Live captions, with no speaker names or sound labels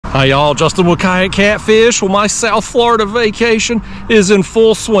Hi y'all, Justin with Kayak Catfish. Well, my South Florida vacation is in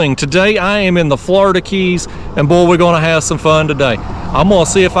full swing. Today I am in the Florida Keys, and boy, we're gonna have some fun today. I'm gonna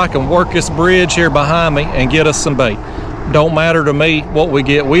see if I can work this bridge here behind me and get us some bait. Don't matter to me what we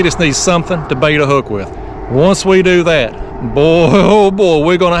get, we just need something to bait a hook with. Once we do that, boy, oh boy,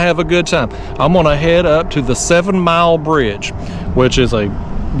 we're gonna have a good time. I'm gonna head up to the 7 Mile Bridge, which is a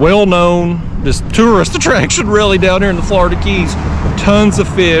well-known this tourist attraction really down here in the Florida Keys. Tons of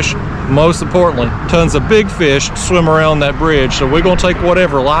fish, most importantly tons of big fish swim around that bridge. So we're gonna take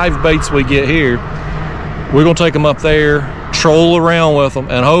whatever live baits we get here, we're gonna take them up there, troll around with them,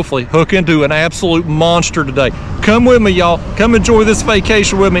 and hopefully hook into an absolute monster today. Come with me y'all, come enjoy this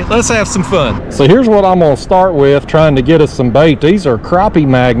vacation with me. Let's have some fun. So here's what I'm gonna start with, trying to get us some bait. These are crappie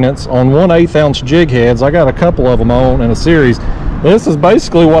magnets on 1/8 ounce jig heads. I got a couple of them on in a series. This is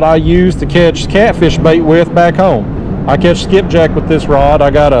basically what I use to catch catfish bait with back home. I catch skipjack with this rod. I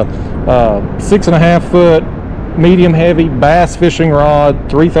got a 6.5 foot medium heavy bass fishing rod,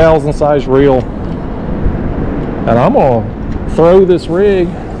 3000 size reel, and I'm gonna throw this rig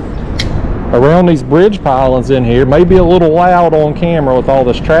around these bridge pilings in here. Maybe a little loud on camera with all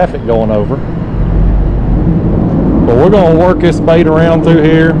this traffic going over, but we're gonna work this bait around through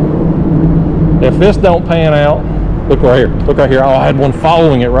here. If this don't pan out, look right here, look right here. Oh, I had one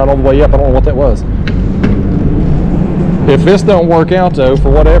following it right all the way up. I don't know what that was. If this don't work out though, for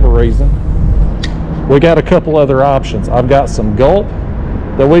whatever reason, we got a couple other options. I've got some gulp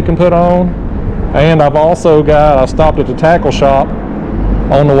that we can put on, and I've also got, I stopped at the tackle shop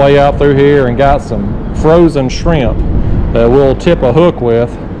on the way out through here and got some frozen shrimp that we'll tip a hook with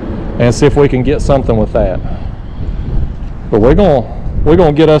and see if we can get something with that. But we're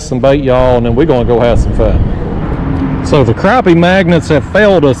gonna get us some bait, y'all, and then we're gonna go have some fun. So the crappie magnets have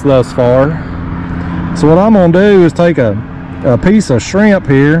failed us thus far. So what I'm gonna do is take a piece of shrimp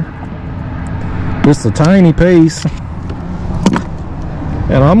here, just a tiny piece,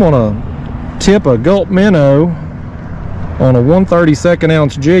 and I'm gonna tip a gulp minnow on a 1/32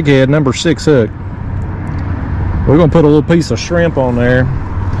 ounce jig head, number 6 hook. We're gonna put a little piece of shrimp on there,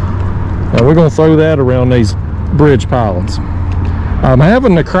 and we're gonna throw that around these bridge pilings. I'm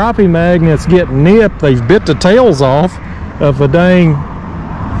having the crappie magnets get nipped. They've bit the tails off of the dang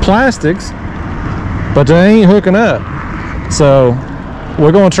plastics, but they ain't hooking up. So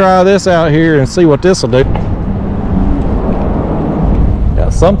we're gonna try this out here and see what this will do.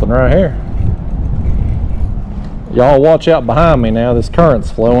 Got something right here. Y'all watch out behind me now, this current's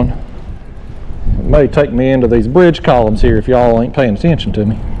flowing. It may take me into these bridge columns here if y'all ain't paying attention to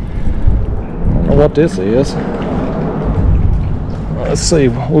me. I don't know what this is. Let's see,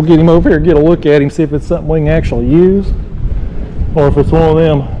 we'll get him over here, get a look at him, see if it's something we can actually use, or if it's one of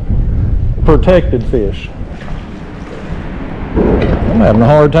them protected fish. I'm having a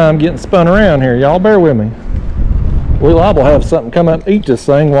hard time getting spun around here. Y'all bear with me. We're liable to have something come up and eat this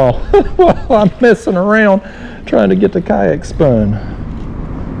thing while, while I'm messing around trying to get the kayak spun.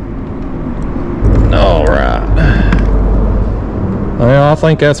 All right. Well, I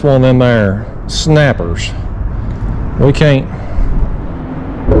think that's one of them there snappers. We can't.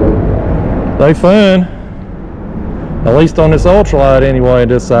 They fun, at least on this ultralight anyway,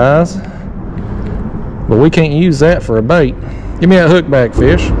 this size, but we can't use that for a bait. Give me that hookback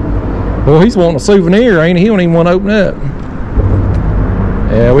fish. Well, he's wanting a souvenir, ain't he? He don't even want to open up.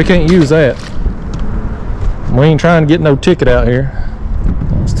 Yeah, we can't use that. We ain't trying to get no ticket out here.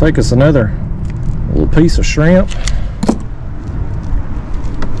 Let's take us another little piece of shrimp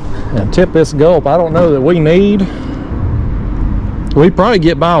and tip this gulp. I don't know that we need. We probably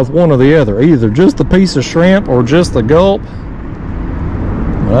get by with one or the other, either just a piece of shrimp or just the gulp.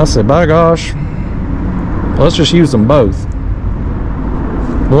 But I said, by gosh, let's just use them both.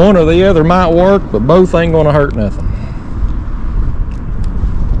 One or the other might work, but both ain't gonna hurt nothing.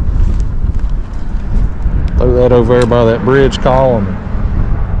 Throw that over there by that bridge column.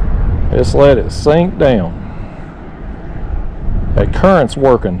 Just let it sink down. That current's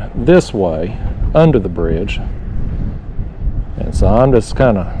working this way under the bridge. And so I'm just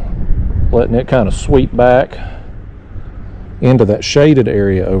kind of letting it kind of sweep back into that shaded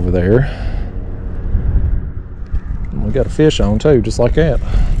area over there. And we got a fish on too, just like that.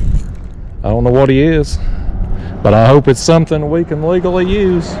 I don't know what he is, but I hope it's something we can legally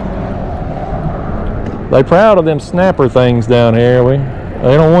use. They proud of them snapper things down here.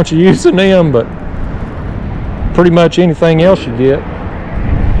 They don't want you using them, but pretty much anything else you get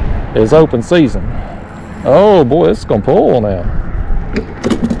is open season. Oh boy, it's gonna pull now.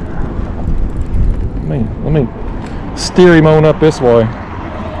 Let me steer him on up this way.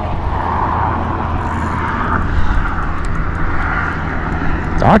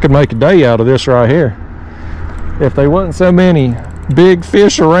 I could make a day out of this right here. If there wasn't so many big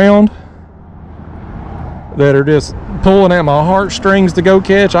fish around that are just pulling at my heartstrings to go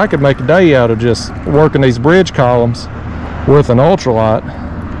catch, I could make a day out of just working these bridge columns with an ultralight.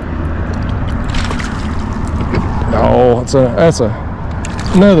 Oh, that's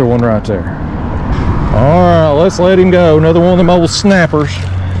another one right there. All right, let's let him go. Another one of them old snappers.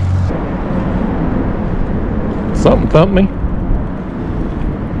 Something thumped me.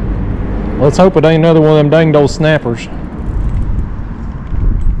 Let's hope it ain't another one of them danged old snappers.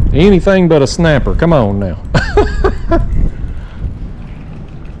 Anything but a snapper. Come on now.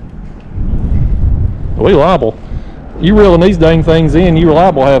 We liable. You reeling these dang things in, you're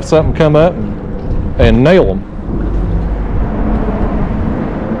liable to have something come up and nail them.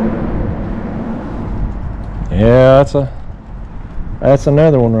 Yeah, that's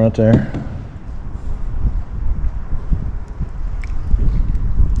another one right there.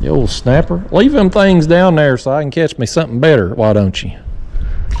 The old snapper. Leave them things down there so I can catch me something better, why don't you?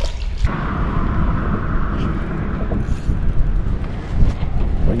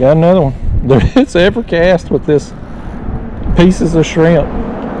 We got another one. It's every cast with this pieces of shrimp.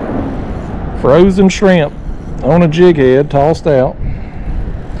 Frozen shrimp on a jig head tossed out.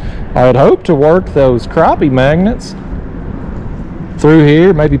 I had hoped to work those crappie magnets through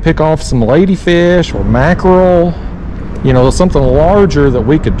here, maybe pick off some ladyfish or mackerel, you know, something larger that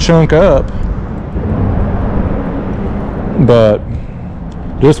we could chunk up, but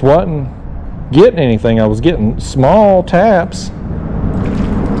just wasn't getting anything. I was getting small taps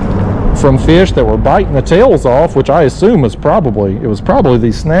from fish that were biting the tails off, which I assume was probably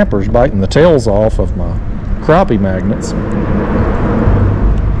these snappers biting the tails off of my crappie magnets.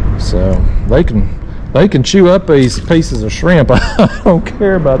 So they can chew up these pieces of shrimp. I don't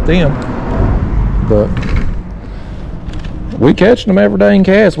care about them, but we catching them every day in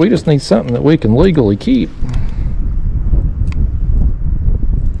cast. We just need something that we can legally keep.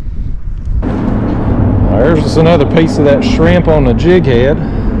 There's just another piece of that shrimp on the jig head. I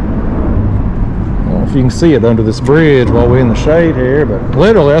don't know if you can see it under this bridge while we're in the shade here, but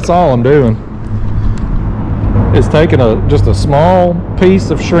literally that's all I'm doing. Is taking just a small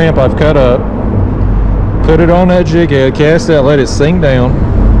piece of shrimp I've cut up, put it on that jig head, cast that, let it sink down,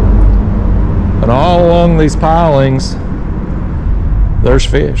 and all along these pilings there's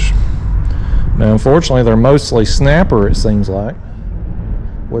fish. Now unfortunately they're mostly snapper, it seems like,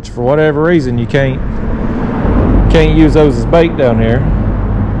 which for whatever reason you can't use those as bait down here,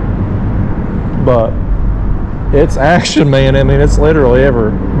 but it's action, man. I mean, it's literally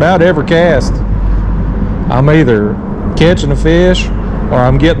about every cast I'm either catching a fish or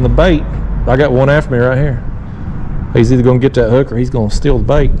I'm getting the bait. I got one after me right here. He's either gonna get that hook or he's gonna steal the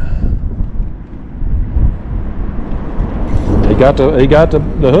bait. He got the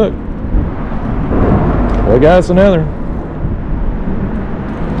hook. We got us another.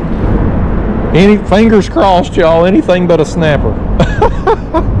 Fingers crossed, y'all, anything but a snapper.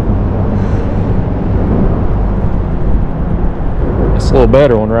 It's a little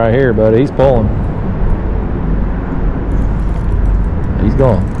better one right here, buddy. He's pulling.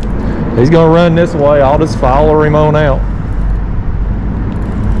 He's gonna run this way. I'll just follow him on out.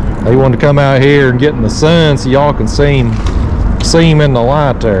 He wanted to come out here and get in the sun so y'all can see him in the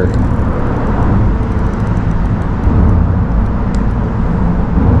light there.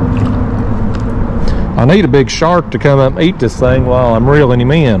 I need a big shark to come up and eat this thing while I'm reeling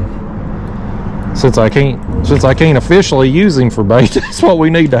him in. Since I can't officially use him for bait, that's what we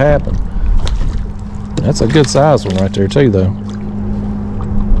need to happen. That's a good size one right there too, though.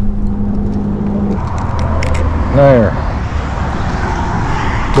 There.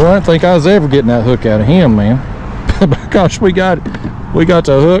 Boy, I didn't think I was ever getting that hook out of him, man. Gosh, we got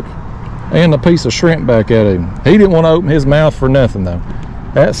the hook and a piece of shrimp back at him. He didn't want to open his mouth for nothing, though.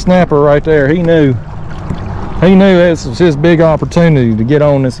 That snapper right there, he knew this was his big opportunity to get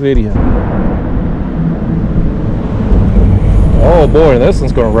on this video. Oh boy, this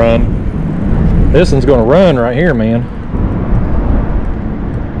one's gonna run. This one's gonna run right here, man.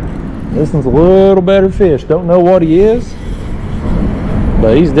 This one's a little better fish. Don't know what he is,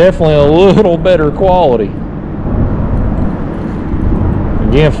 but he's definitely a little better quality.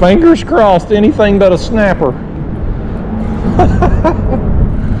 Again, fingers crossed, anything but a snapper.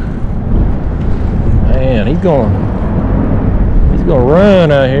 Man, he's gonna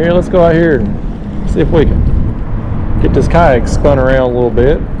run out here. Let's go out here and see if we can get this kayak spun around a little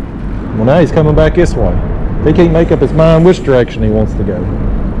bit. Well, now he's coming back this way. He can't make up his mind which direction he wants to go.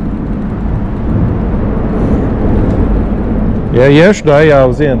 Yeah, yesterday I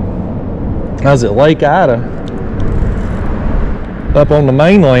was at Lake Ida, up on the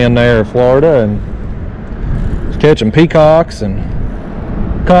mainland there of Florida and catching peacocks and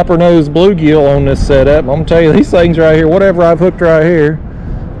copper-nosed bluegill on this setup. I'm gonna tell you, these things right here, whatever I've hooked right here,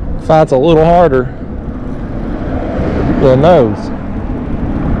 fights a little harder than those.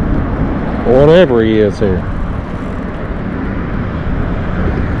 Whatever he is here.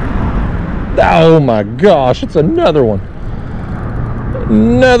 Oh my gosh, it's another one.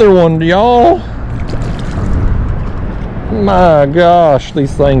 Another one, y'all. My gosh,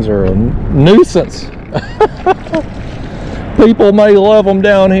 these things are a nuisance. People may love them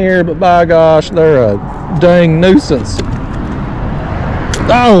down here, but by gosh, they're a dang nuisance.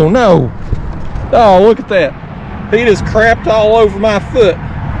 Oh no. Oh, look at that. He just crapped all over my foot.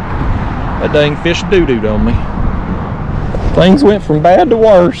 That dang fish doo-dooed on me. Things went from bad to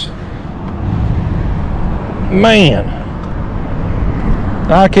worse. Man,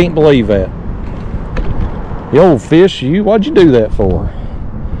 I can't believe that. The old fish, what'd you do that for?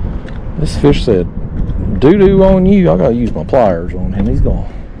 This fish said, doo-doo on you. I gotta use my pliers on him. He's gonna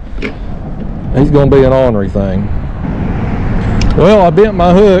be an ornery thing. Well, I bent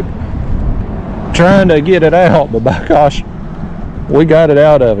my hook trying to get it out, but by gosh, we got it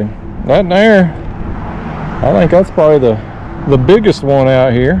out of him. That there, I think that's probably the biggest one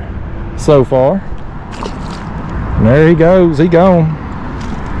out here so far. And there he goes, he gone.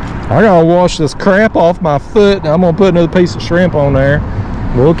 I gotta wash this crap off my foot, and I'm gonna put another piece of shrimp on there.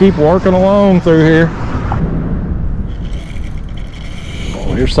 We'll keep working along through here.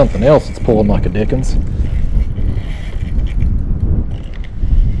 Oh, here's something else that's pulling like a dickens.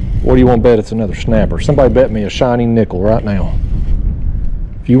 What do you want to bet it's another snapper? Somebody bet me a shiny nickel right now.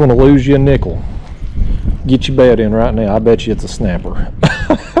 If you want to lose you a nickel, get your bet in right now. I bet you it's a snapper.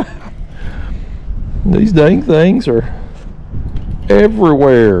 These dang things are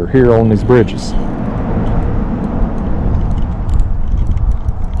everywhere here on these bridges.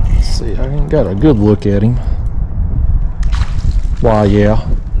 Let's see, I ain't got a good look at him. Why, yeah,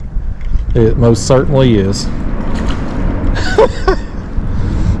 it most certainly is.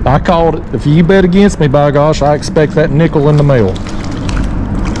 I called it. If you bet against me, by gosh, I expect that nickel in the mail.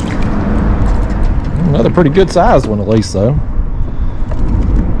 Another pretty good sized one at least, though.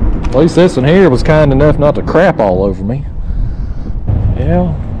 At least this one here was kind enough not to crap all over me.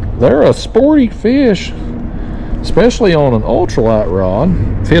 Yeah, they're a sporty fish, especially on an ultralight rod.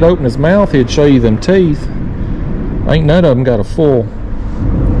 If he'd open his mouth, he'd show you them teeth. Ain't none of them got a full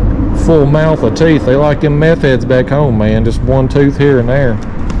mouth of teeth. They like them meth heads back home, man. Just one tooth here and there.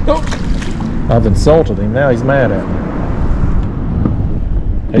 Oh, I've insulted him. Now he's mad at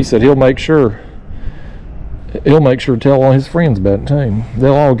me. He said he'll make sure to tell all his friends about it too.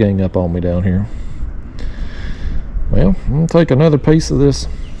 They'll all gang up on me down here. Well, I'm gonna take another piece of this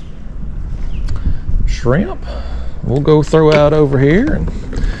shrimp. We'll go throw out over here, and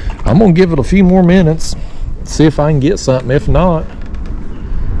I'm gonna give it a few more minutes, see if I can get something. If not,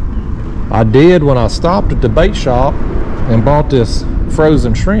 I did when I stopped at the bait shop and bought this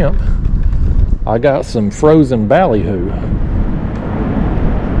frozen shrimp. I got some frozen ballyhoo,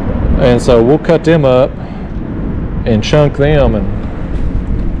 and so we'll cut them up and chunk them and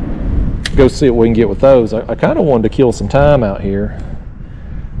go see what we can get with those. I kind of wanted to kill some time out here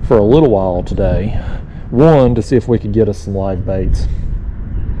for a little while today. One, to see if we could get us some live baits.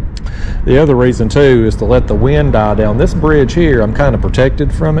 The other reason too is to let the wind die down. This bridge here, I'm kind of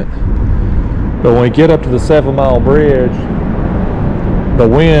protected from it, but when we get up to the 7 Mile Bridge, the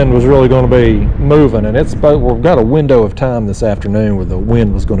wind was really going to be moving, and we've got a window of time this afternoon where the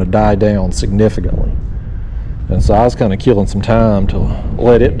wind was going to die down significantly. And so I was kind of killing some time to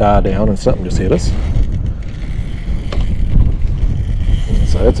let it die down, and something just hit us.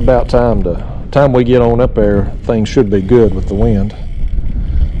 So it's about time we get on up there, things should be good with the wind.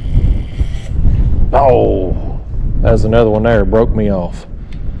 Oh, there's another one there, broke me off.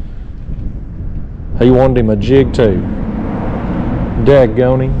 He wanted him a jig too.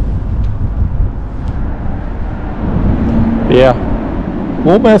 Daggone him. Yeah.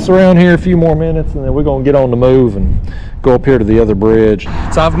 We'll mess around here a few more minutes, and then we're going to get on the move and go up here to the other bridge.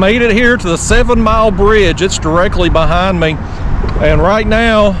 So I've made it here to the 7 Mile Bridge. It's directly behind me, and right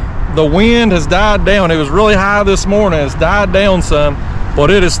now the wind has died down. It was really high this morning. It's died down some,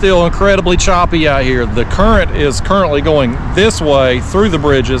 but it is still incredibly choppy out here. The current is currently going this way through the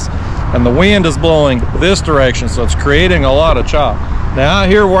bridges, and the wind is blowing this direction, so it's creating a lot of chop. Now out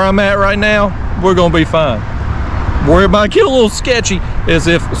here where I'm at right now, we're going to be fine. Where it might get a little sketchy is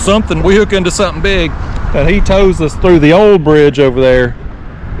if we hook into something big and he tows us through the old bridge over there.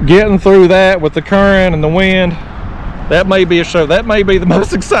 Getting through that with the current and the wind, that may be a show. That may be the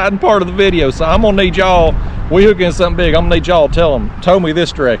most exciting part of the video. So I'm gonna need y'all we hook in something big, I'm gonna need y'all to tow me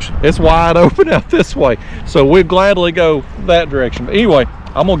this direction. It's wide open out this way, so we'd gladly go that direction. But anyway,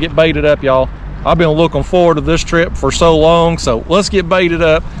 I'm gonna get baited up, y'all. I've been looking forward to this trip for so long, so let's get baited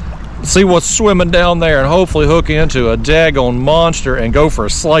up, see what's swimming down there, and hopefully hook into a daggone monster and go for a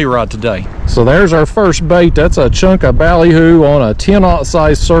sleigh ride today. So there's our first bait. That's a chunk of ballyhoo on a 10-aught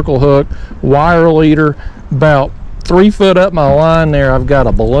size circle hook, wire leader. About 3 foot up my line there, I've got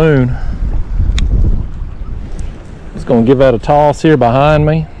a balloon. Just gonna give that a toss here behind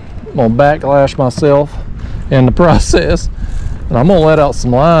me. I'm gonna backlash myself in the process, and I'm gonna let out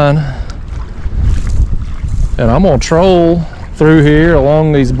some line, and I'm gonna troll through here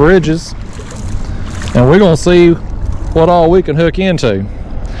along these bridges, and we're gonna see what all we can hook into.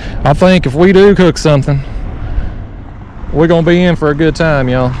 I think if we do cook something, we're gonna be in for a good time,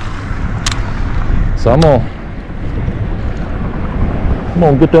 y'all. So I'm gonna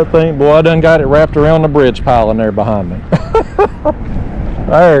get that thing. Boy, I done got it wrapped around the bridge piling there behind me.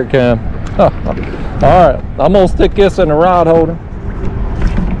 There it comes. All right, I'm gonna stick this in the rod holder.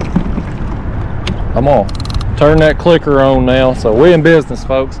 I'm gonna turn that clicker on now. So we're in business,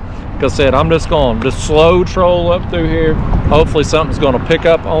 folks. Like I said, I'm just gonna slow troll up through here. Hopefully something's gonna pick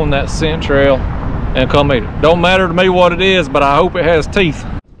up on that scent trail and come eat it. Don't matter to me what it is, but I hope it has teeth.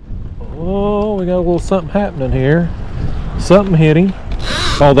 Oh, we got a little something happening here. Something hit him.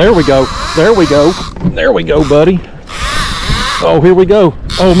 Oh, there we go. There we go. There we go, buddy. Oh, here we go.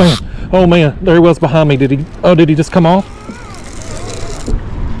 Oh man. Oh man. There he was behind me. Did he just come off?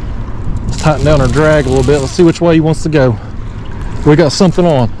 Let's tighten down our drag a little bit. Let's see which way he wants to go. We got something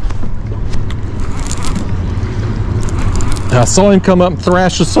on. I saw him come up and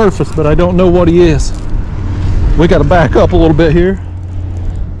thrash the surface, but I don't know what he is. We got to back up a little bit here.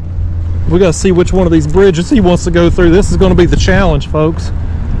 We got to see which one of these bridges he wants to go through. This is going to be the challenge, folks.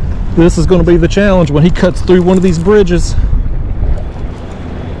 This is going to be the challenge when he cuts through one of these bridges.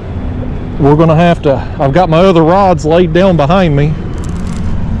 We're going to have to, I've got my other rods laid down behind me.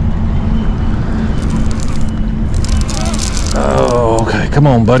 Oh, okay, come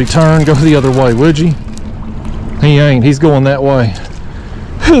on, buddy, turn, go the other way, would you? He ain't, he's going that way.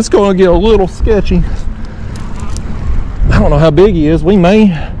 It's going to get a little sketchy. I don't know how big he is.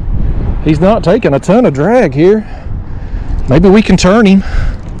 He's not taking a ton of drag here. Maybe we can turn him.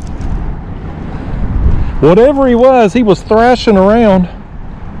 Whatever he was thrashing around,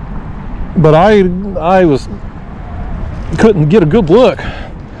 but I couldn't get a good look.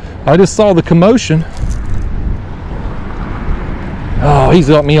 I just saw the commotion. Oh, he's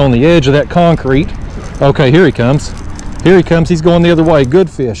got me on the edge of that concrete. Okay, here he comes. Here he comes. He's going the other way. Good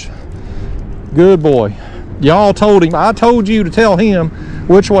fish. Good boy. Y'all told him. I told you to tell him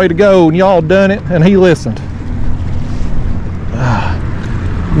which way to go, and y'all done it, and he listened.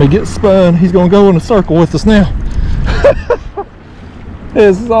 Let me get spun. He's gonna go in a circle with us now.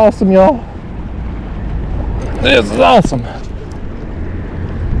 This is awesome, y'all. This is awesome.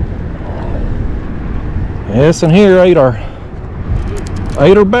 Yes, and here ate our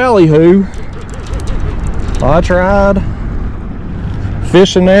ballyhoo. I tried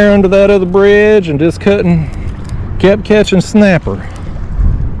fishing there under that other bridge and just kept catching snapper,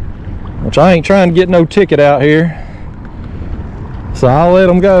 which I ain't trying to get no ticket out here, so I'll let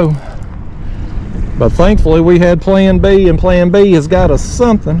them go. But thankfully we had plan B, and plan B has got us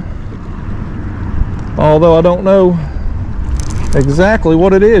something, although I don't know exactly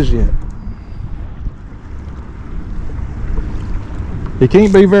what it is yet. He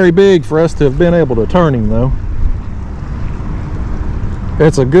can't be very big for us to have been able to turn him, though.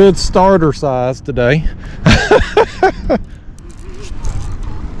 It's a good starter size today.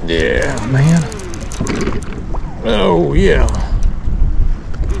 Yeah, man. Oh, yeah.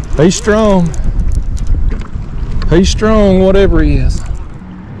 He's strong. He's strong, whatever he is.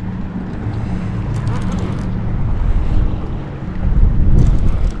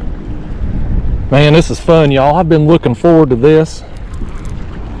 Man, this is fun, y'all. I've been looking forward to this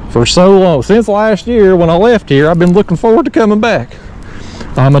for so long. Since last year when I left here, I've been looking forward to coming back.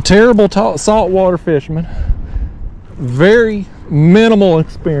 I'm a terrible saltwater fisherman. Very minimal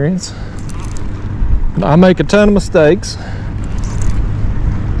experience. I make a ton of mistakes.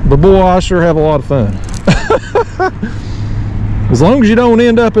 But boy, I sure have a lot of fun. As long as you don't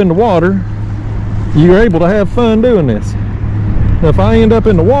end up in the water, you're able to have fun doing this. Now, if I end up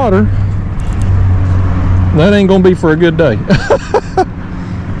in the water, that ain't gonna be for a good day.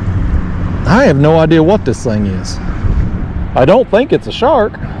 I have no idea what this thing is. I don't think it's a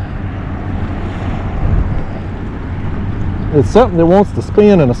shark. It's something that wants to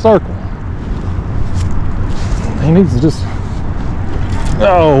spin in a circle. He needs to just,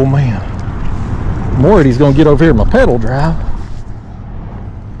 oh man. I'm worried he's gonna get over here in my pedal drive.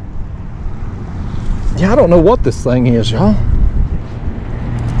 Yeah, I don't know what this thing is, y'all.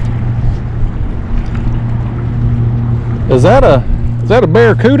 Is that a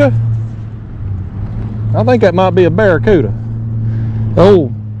barracuda? I think that might be a barracuda.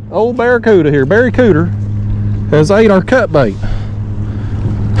 Old barracuda here. Barracuda has ate our cut bait.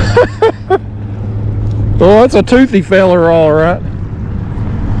 Oh, that's a toothy feller, all right.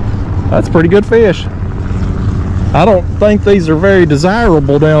 That's a pretty good fish. I don't think these are very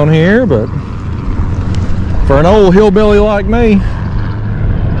desirable down here, but for an old hillbilly like me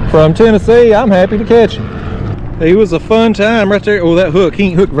from Tennessee, I'm happy to catch him. He was a fun time right there. Oh, that hook, he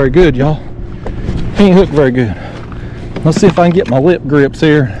ain't hooked very good, y'all. He ain't hooked very good. Let's see if I can get my lip grips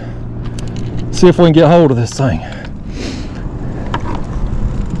here. See if we can get hold of this thing.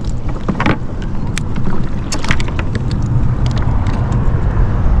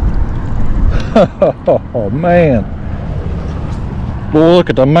 Oh man, boy, look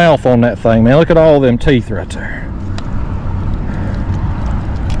at the mouth on that thing, man. Look at all them teeth right there.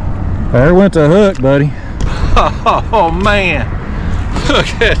 There went the hook, buddy. Oh man, look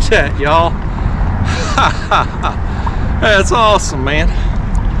at that, y'all. That's awesome, man.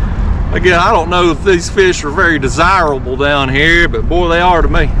 Again, I don't know if these fish are very desirable down here, but boy, they are to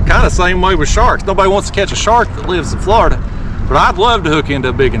me. Kind of same way with sharks. Nobody wants to catch a shark that lives in Florida, but I'd love to hook into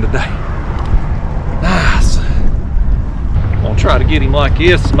a big one today. Nice. I'm gonna try to get him like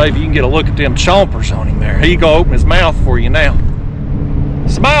this, so maybe you can get a look at them chompers on him there. He gonna open his mouth for you now.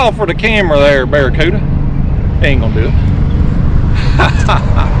 Smile for the camera there, barracuda. Ain't gonna do it.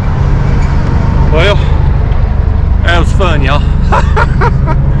 Well, that was fun, y'all.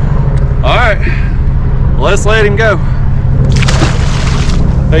 All right, let's let him go.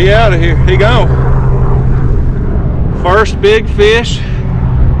 He out of here. He gone. First big fish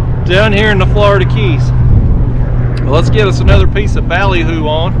down here in the Florida Keys. Well, let's get us another piece of ballyhoo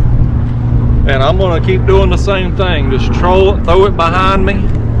on, and I'm gonna keep doing the same thing. Just troll it, throw it behind me,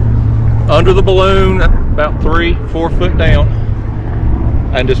 under the balloon, about 3-4 foot down,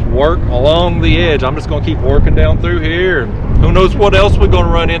 and just work along the edge. I'm just gonna keep working down through here, and who knows what else we're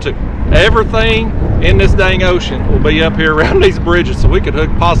gonna run into. Everything in this dang ocean will be up here around these bridges, so we could hook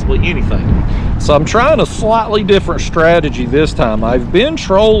possibly anything. So I'm trying a slightly different strategy this time. I've been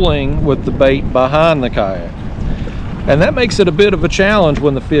trolling with the bait behind the kayak, and that makes it a bit of a challenge.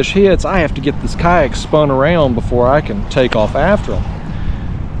 When the fish hits, I have to get this kayak spun around before I can take off after them.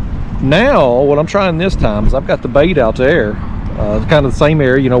 Now, what I'm trying this time is I've got the bait out there, kind of the same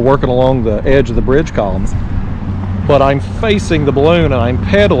area, you know, working along the edge of the bridge columns, but I'm facing the balloon and I'm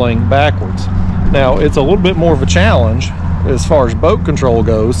pedaling backwards. Now, it's a little bit more of a challenge as far as boat control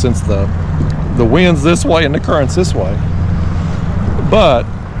goes, since the wind's this way and the current's this way. But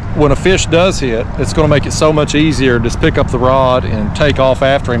when a fish does hit, it's going to make it so much easier to just pick up the rod and take off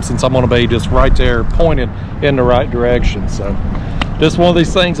after him, since I'm going to be just right there pointed in the right direction. So just one of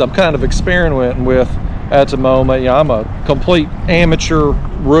these things I'm kind of experimenting with at the moment. Yeah, I'm a complete amateur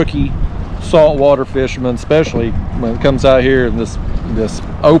rookie saltwater fisherman, especially when it comes out here in this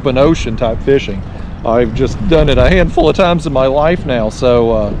open ocean type fishing. I've just done it a handful of times in my life now,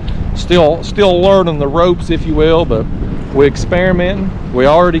 so still learning the ropes, if you will, but we're experimenting. We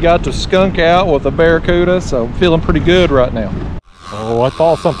already got the skunk out with a barracuda, so I'm feeling pretty good right now. Oh, I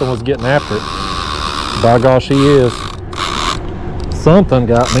thought something was getting after it. By gosh, he is. Something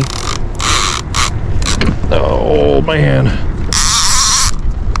got me. Oh man.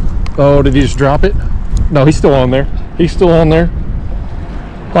 Oh, did he just drop it? No, he's still on there. He's still on there.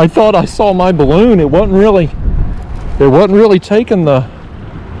 I thought I saw my balloon. It wasn't really taking the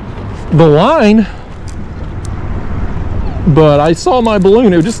line, but I saw my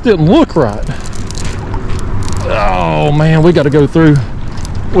balloon. It just didn't look right. Oh man, we got to go through.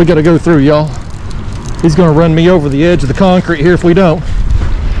 We got to go through, y'all. He's gonna run me over the edge of the concrete here if we don't.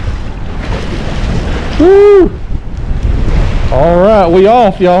 Woo! All right, we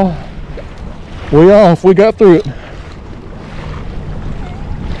off, y'all. We off. We got through it.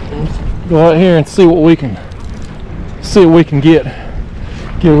 Let's go out here and see what we can get.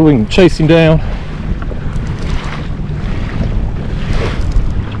 We can chase him down.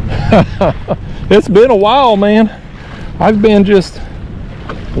 It's been a while, man. I've been just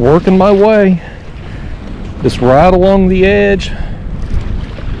working my way, just right along the edge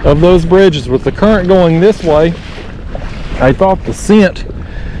of those bridges. With the current going this way, I thought the scent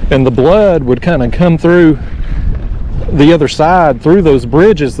and the blood would kind of come through the other side through those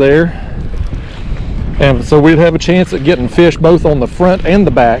bridges there, and so we'd have a chance at getting fish both on the front and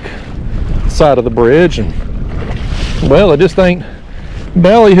the back side of the bridge. And well, it just ain't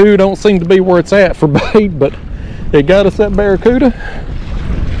ballyhoo don't seem to be where it's at for bait, but it got us that barracuda,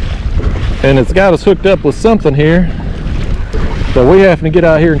 and it's got us hooked up with something here that we have to get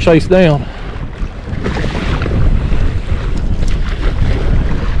out here and chase down.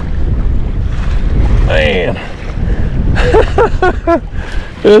 Man,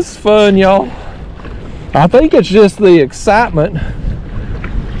 it's fun, y'all. I think it's just the excitement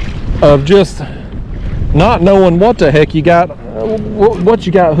of just not knowing what the heck you got, what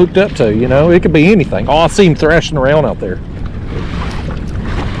you got hooked up to. You know, it could be anything. Oh, I see him thrashing around out there.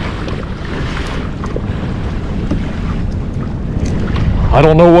 I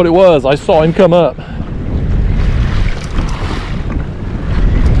don't know what it was. I saw him come up.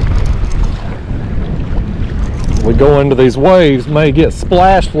 We go into these waves, may get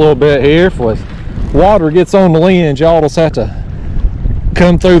splashed a little bit here. If water gets on the lens, y'all just have to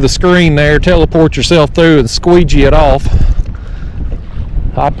come through the screen there, teleport yourself through and squeegee it off.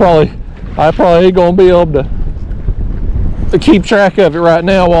 I probably ain't gonna be able to keep track of it right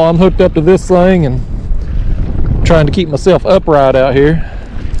now while I'm hooked up to this thing and trying to keep myself upright out here.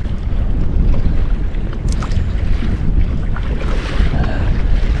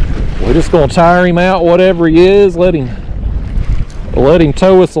 We're just gonna tire him out, whatever he is, let him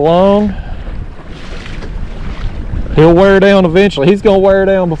tow us along. He'll wear down eventually. He's gonna wear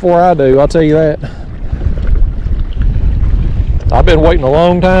down before I do, I'll tell you that. I've been waiting a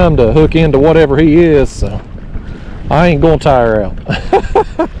long time to hook into whatever he is, so I ain't gonna tire out.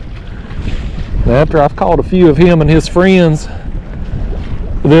 After I've caught a few of him and his friends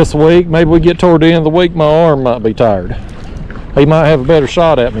this week, maybe we get toward the end of the week, my arm might be tired. He might have a better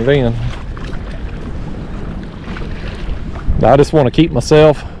shot at me then. I just want to keep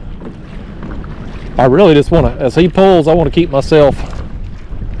myself, I really just want to, as he pulls, I want to keep myself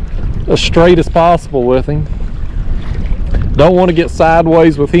as straight as possible with him. Don't want to get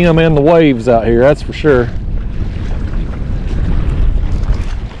sideways with him and the waves out here, that's for sure.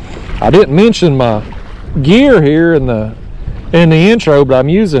 I didn't mention my gear here in the intro, but I'm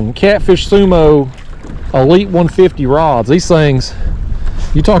using Catfish Sumo Elite 150 rods. These things,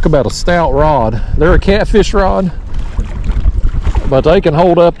 you talk about a stout rod. They're a catfish rod, but they can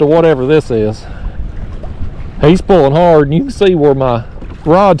hold up to whatever this is. He's pulling hard, and you can see where my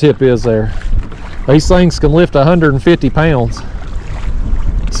rod tip is there. These things can lift 150 pounds.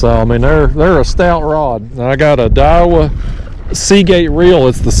 So I mean, they're a stout rod. And I got a Daiwa Seagate reel.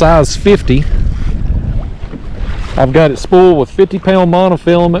 It's the size 50. I've got it spooled with 50-pound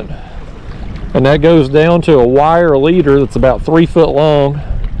monofilament, and that goes down to a wire leader that's about 3 foot long.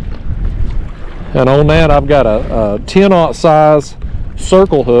 And on that I've got a 10-aught size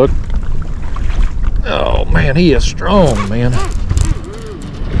circle hook. Oh man, he is strong, man.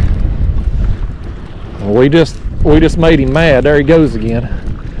 We just made him mad. There he goes again.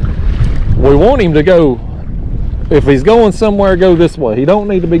 We want him to go, if he's going somewhere, go this way. He don't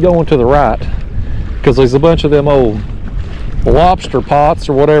need to be going to the right, because there's a bunch of them old lobster pots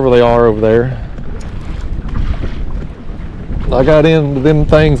or whatever they are over there. I got into them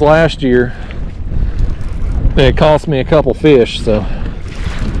things last year and it cost me a couple fish, so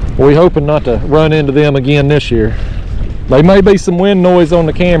we hoping not to run into them again this year. There may be some wind noise on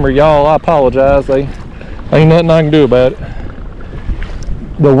the camera, y'all. I apologize. Ain't nothing I can do about it.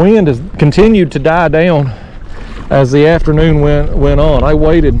 The wind has continued to die down as the afternoon went on. I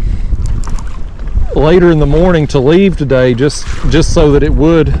waited later in the morning to leave today just so that it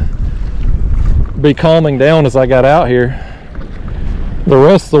would be calming down as I got out here. The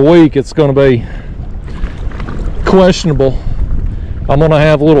rest of the week it's going to be questionable. I'm going to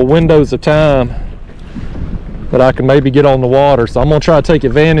have little windows of time that I can maybe get on the water, so I'm going to try to take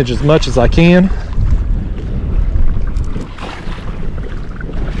advantage as much as I can.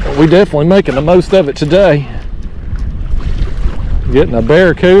 We definitely making the most of it today. Getting a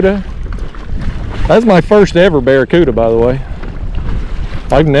barracuda. That's my first ever barracuda, by the way.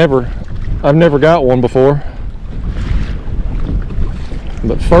 I've never got one before,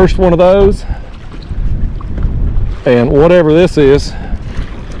 but first one of those. And whatever this is,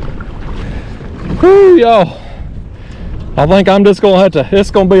 whoo, y'all, I think I'm just gonna have to, it's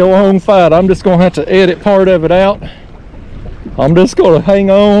gonna be a long fight. I'm just gonna have to edit part of it out. I'm just gonna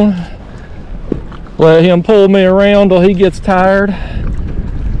hang on, let him pull me around till he gets tired,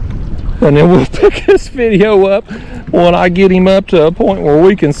 and then we'll pick this video up when I get him up to a point where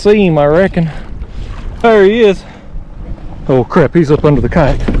we can see him, I reckon. There he is. Oh crap, he's up under the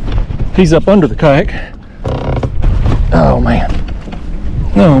kayak. He's up under the kayak. Oh man.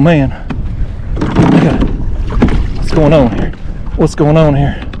 Oh man. What's going on here? What's going on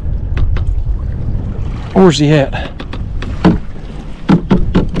here? Where's he at?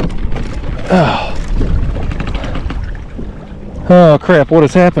 Oh. Oh crap, what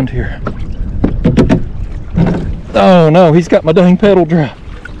has happened here? Oh no, he's got my dang pedal drive.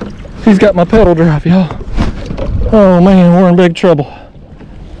 He's got my pedal drive, y'all. Oh man, we're in big trouble.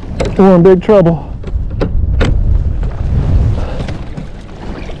 We're in big trouble.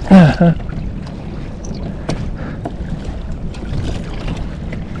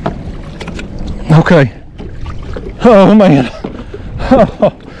 Okay. Oh man.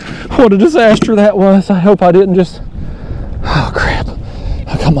 Oh, what a disaster that was. I hope I didn't just... Oh crap.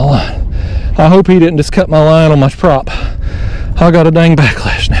 I cut my line. I hope he didn't just cut my line on my prop. I got a dang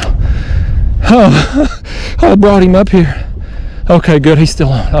backlash now. Oh, I brought him up here. Okay, good, he's still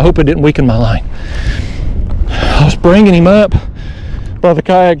on. I hope it didn't weaken my line. I was bringing him up by the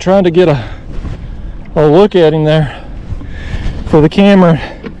kayak, trying to get a look at him there for the camera.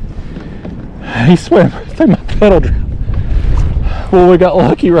 He swam through my pedal drive. Well, we got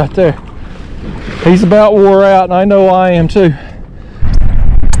lucky right there. He's about wore out, and I know I am too.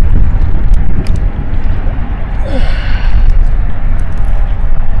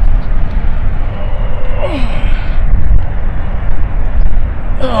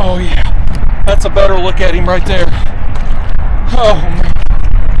 Oh yeah, that's a better look at him right there. Oh man.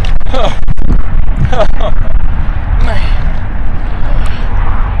 Oh, oh man.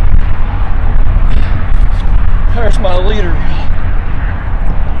 There's my leader.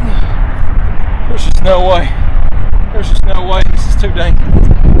 There's just no way. There's just no way. This is too dang.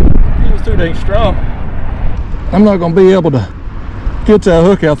 He was too dang strong. I'm not gonna be able to get that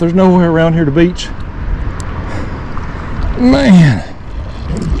hook out. There's nowhere around here to beach. Man.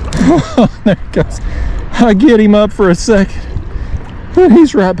 There he goes. I get him up for a second, and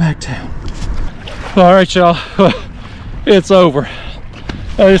he's right back down. All right, y'all. It's over.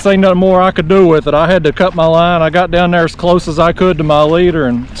 There just ain't nothing more I could do with it. I had to cut my line. I got down there as close as I could to my leader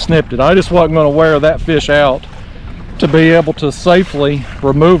and snipped it. I just wasn't going to wear that fish out to be able to safely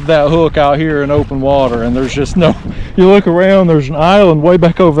remove that hook out here in open water. And there's just no, you look around, there's an island way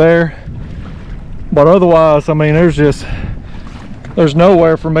back over there, but otherwise, I mean, there's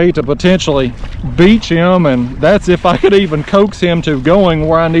nowhere for me to potentially beach him, and that's if I could even coax him to going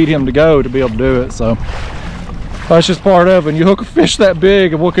where I need him to go to be able to do it. So that's just part of it. And you hook a fish that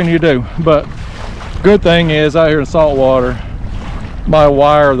big, and what can you do? But good thing is, out here in salt water, my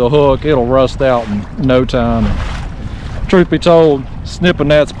wire, the hook, it'll rust out in no time. And truth be told, snipping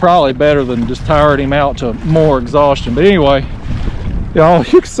that's probably better than just tiring him out to more exhaustion. But anyway, y'all,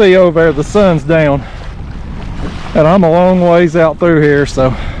 you can see over there the sun's down, and I'm a long ways out through here, so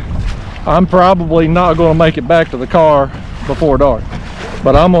I'm probably not going to make it back to the car before dark.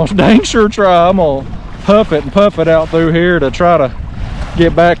 But I'm going to dang sure try. I'm going to huff it and puff it out through here to try to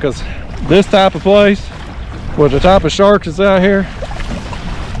get back, because this type of place with the type of sharks that's out here,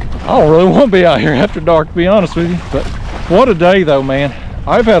 I don't really want to be out here after dark, to be honest with you. But what a day though, man.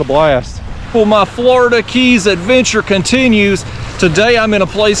 I've had a blast. Well, my Florida Keys adventure continues. Today I'm in a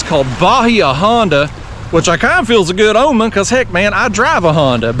place called Bahia Honda, which I kind of feels a good omen, because heck man, I drive a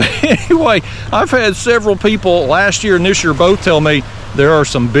Honda. But anyway, I've had several people last year and this year both tell me there are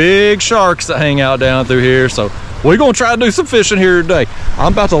some big sharks that hang out down through here. So we're gonna try to do some fishing here today.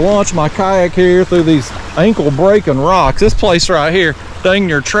 I'm about to launch my kayak here through these ankle breaking rocks. This place right here, dang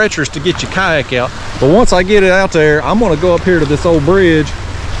near treacherous to get your kayak out. But once I get it out there, I'm gonna go up here to this old bridge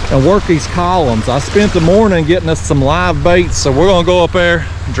and work these columns. I spent the morning getting us some live baits, so we're gonna go up there,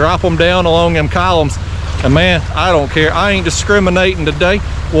 drop them down along them columns. And man, I don't care. I ain't discriminating today.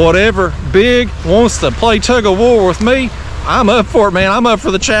 Whatever big wants to play tug of war with me, I'm up for it, man. I'm up for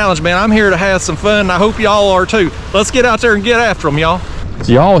the challenge, man. I'm here to have some fun, and I hope y'all are too. Let's get out there and get after them, y'all.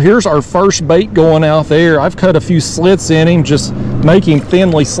 So y'all, here's our first bait going out there. I've cut a few slits in him, just make him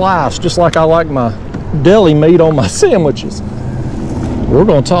thinly sliced, just like I like my deli meat on my sandwiches. We're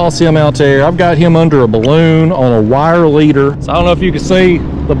gonna toss him out there. I've got him under a balloon on a wire leader. So I don't know if you can see,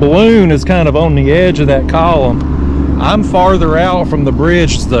 the balloon is kind of on the edge of that column. I'm farther out from the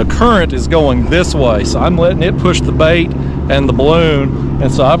bridge. The current is going this way, so I'm letting it push the bait and the balloon.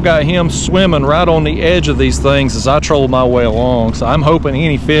 And so I've got him swimming right on the edge of these things as I troll my way along. So I'm hoping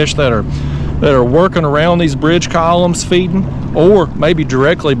any fish that are working around these bridge columns feeding, or maybe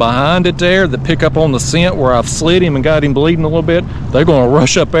directly behind it there, that pick up on the scent where I've slid him and got him bleeding a little bit, they're going to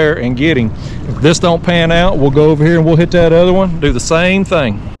rush up there and get him. If this don't pan out, we'll go over here and we'll hit that other one, do the same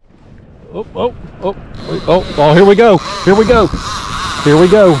thing. Oh, here we go. Here we go. Here we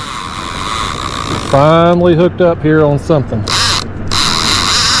go. Finally hooked up here on something.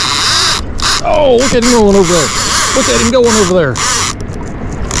 Oh, look at him going over there. Look at him going over there.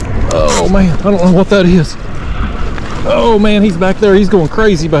 Oh man, I don't know what that is. Oh man, he's back there. He's going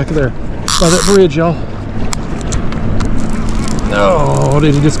crazy back there. by that bridge, y'all. Oh,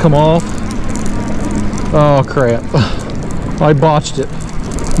 did he just come off? Oh crap. I botched it.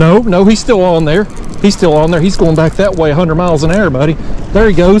 No, he's still on there. He's still on there. He's going back that way 100 miles an hour, buddy. There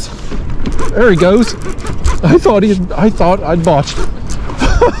he goes. There he goes. I thought I'd botched it.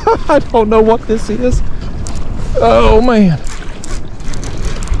 I don't know what this is. Oh man.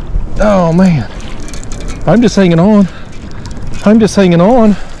 Oh man. I'm just hanging on. I'm just hanging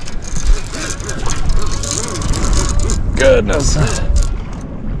on. Goodness.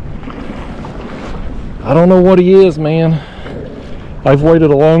 I don't know what he is, man. I've waited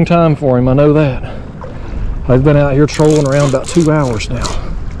a long time for him, I know that. I've been out here trolling around about 2 hours now.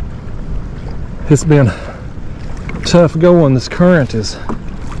 It's been tough going. This current it's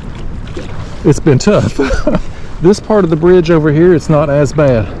been tough. This part of the bridge over here, it's not as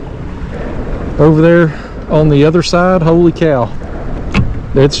bad. Over there on the other side, holy cow.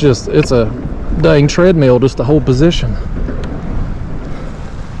 It's a dang treadmill just to hold position.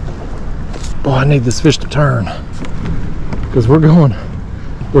 Boy, I need this fish to turn, because we're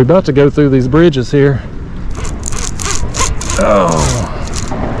about to go through these bridges here.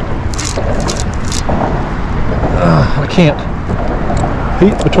 I can't.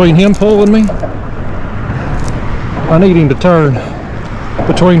 Between him pulling me, I need him to turn.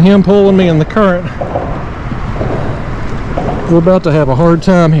 Between him pulling me and the current, we're about to have a hard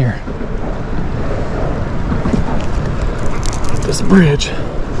time here. This bridge.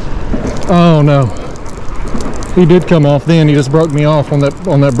 Oh no. He did come off then. He just broke me off on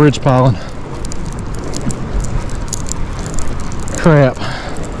that bridge piling. Crap.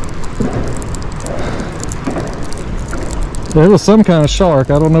 There was some kind of shark.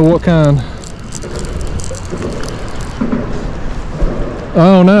 I don't know what kind.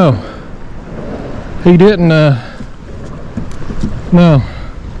 Oh no. He didn't no.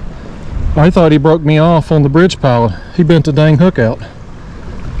 I thought he broke me off on the bridge pile. He bent the dang hook out.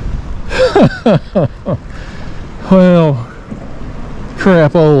 Well,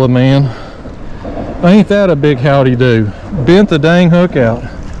 crapola, man. Ain't that a big howdy do? Bent the dang hook out.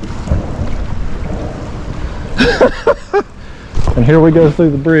 And here we go through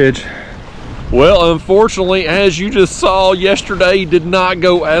the bridge. Well, unfortunately, as you just saw, yesterday did not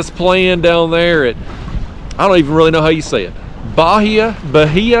go as planned down there at, I don't even really know how you say it. Bahia,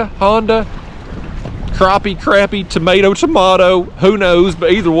 Honda, crappy, tomato, who knows,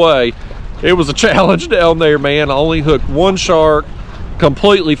 but either way, it was a challenge down there, man. I only hooked one shark,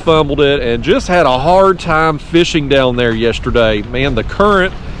 completely fumbled it, and just had a hard time fishing down there yesterday. Man, the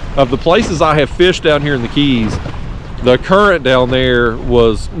current of the places I have fished down here in the Keys, the current down there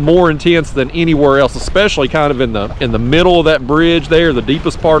was more intense than anywhere else, especially kind of in the middle of that bridge there, the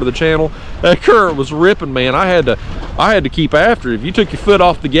deepest part of the channel. That current was ripping, man. I had to keep after it. If you took your foot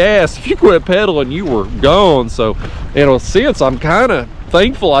off the gas, if you quit pedaling, you were gone. So in a sense, I'm kind of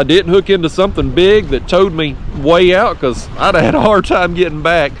thankful I didn't hook into something big that towed me way out, because I'd have had a hard time getting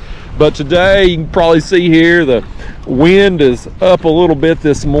back. But today, you can probably see here, the wind is up a little bit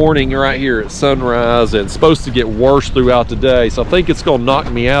this morning right here at sunrise, and it's supposed to get worse throughout the day. So I think it's going to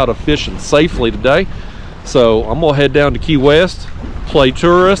knock me out of fishing safely today. So I'm going to head down to Key West, play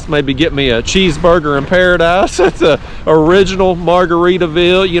tourist, maybe get me a cheeseburger in paradise at the original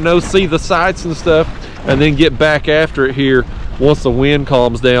Margaritaville, you know, see the sights and stuff, and then get back after it here once the wind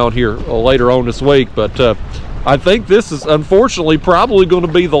calms down here later on this week. But I think this is unfortunately probably going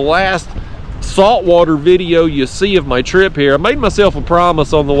to be the last saltwater video you see of my trip here. I made myself a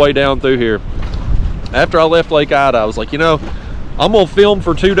promise on the way down through here. After I left Lake Ida, I was like, you know, I'm going to film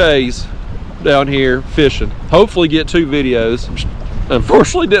for 2 days down here fishing. Hopefully get 2 videos.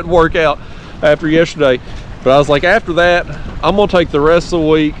 Unfortunately didn't work out after yesterday. But I was like, after that, I'm going to take the rest of the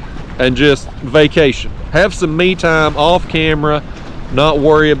week and just vacation. Have some me time off camera, not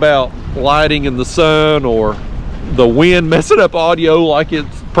worry about lighting in the sun or the wind messing up audio like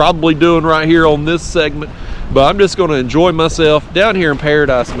it's probably doing right here on this segment. But I'm just going to enjoy myself down here in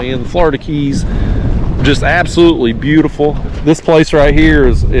paradise, man. The Florida Keys, just absolutely beautiful. This place right here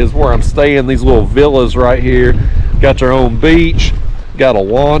is where I'm staying. These little villas right here got their own beach, got a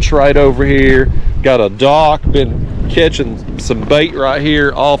launch right over here, got a dock. Been catching some bait right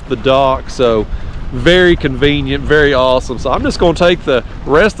here off the dock, so very convenient, very awesome. So I'm just going to take the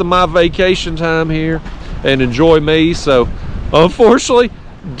rest of my vacation time here and enjoy me. So unfortunately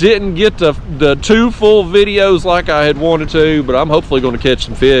didn't get the 2 full videos like I had wanted to, but I'm hopefully going to catch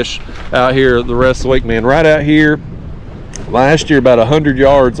some fish out here the rest of the week, man. Right out here last year, about 100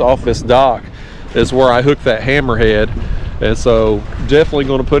 yards off this dock is where I hooked that hammerhead, and so definitely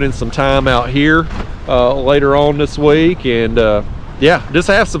going to put in some time out here later on this week, and yeah, just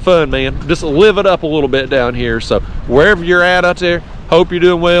have some fun, man. Just live it up a little bit down here. So wherever you're at out there, hope you're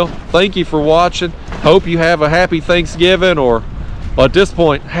doing well. Thank you for watching. Hope you have a happy Thanksgiving, or well, at this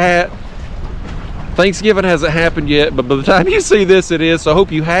point, Thanksgiving hasn't happened yet, but by the time you see this, it is. So I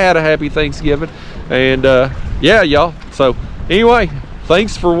hope you had a happy Thanksgiving. And yeah, y'all. So anyway,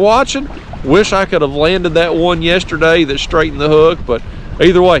 thanks for watching. Wish I could have landed that one yesterday that straightened the hook, but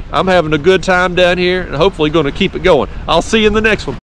either way, I'm having a good time down here and hopefully going to keep it going. I'll see you in the next one.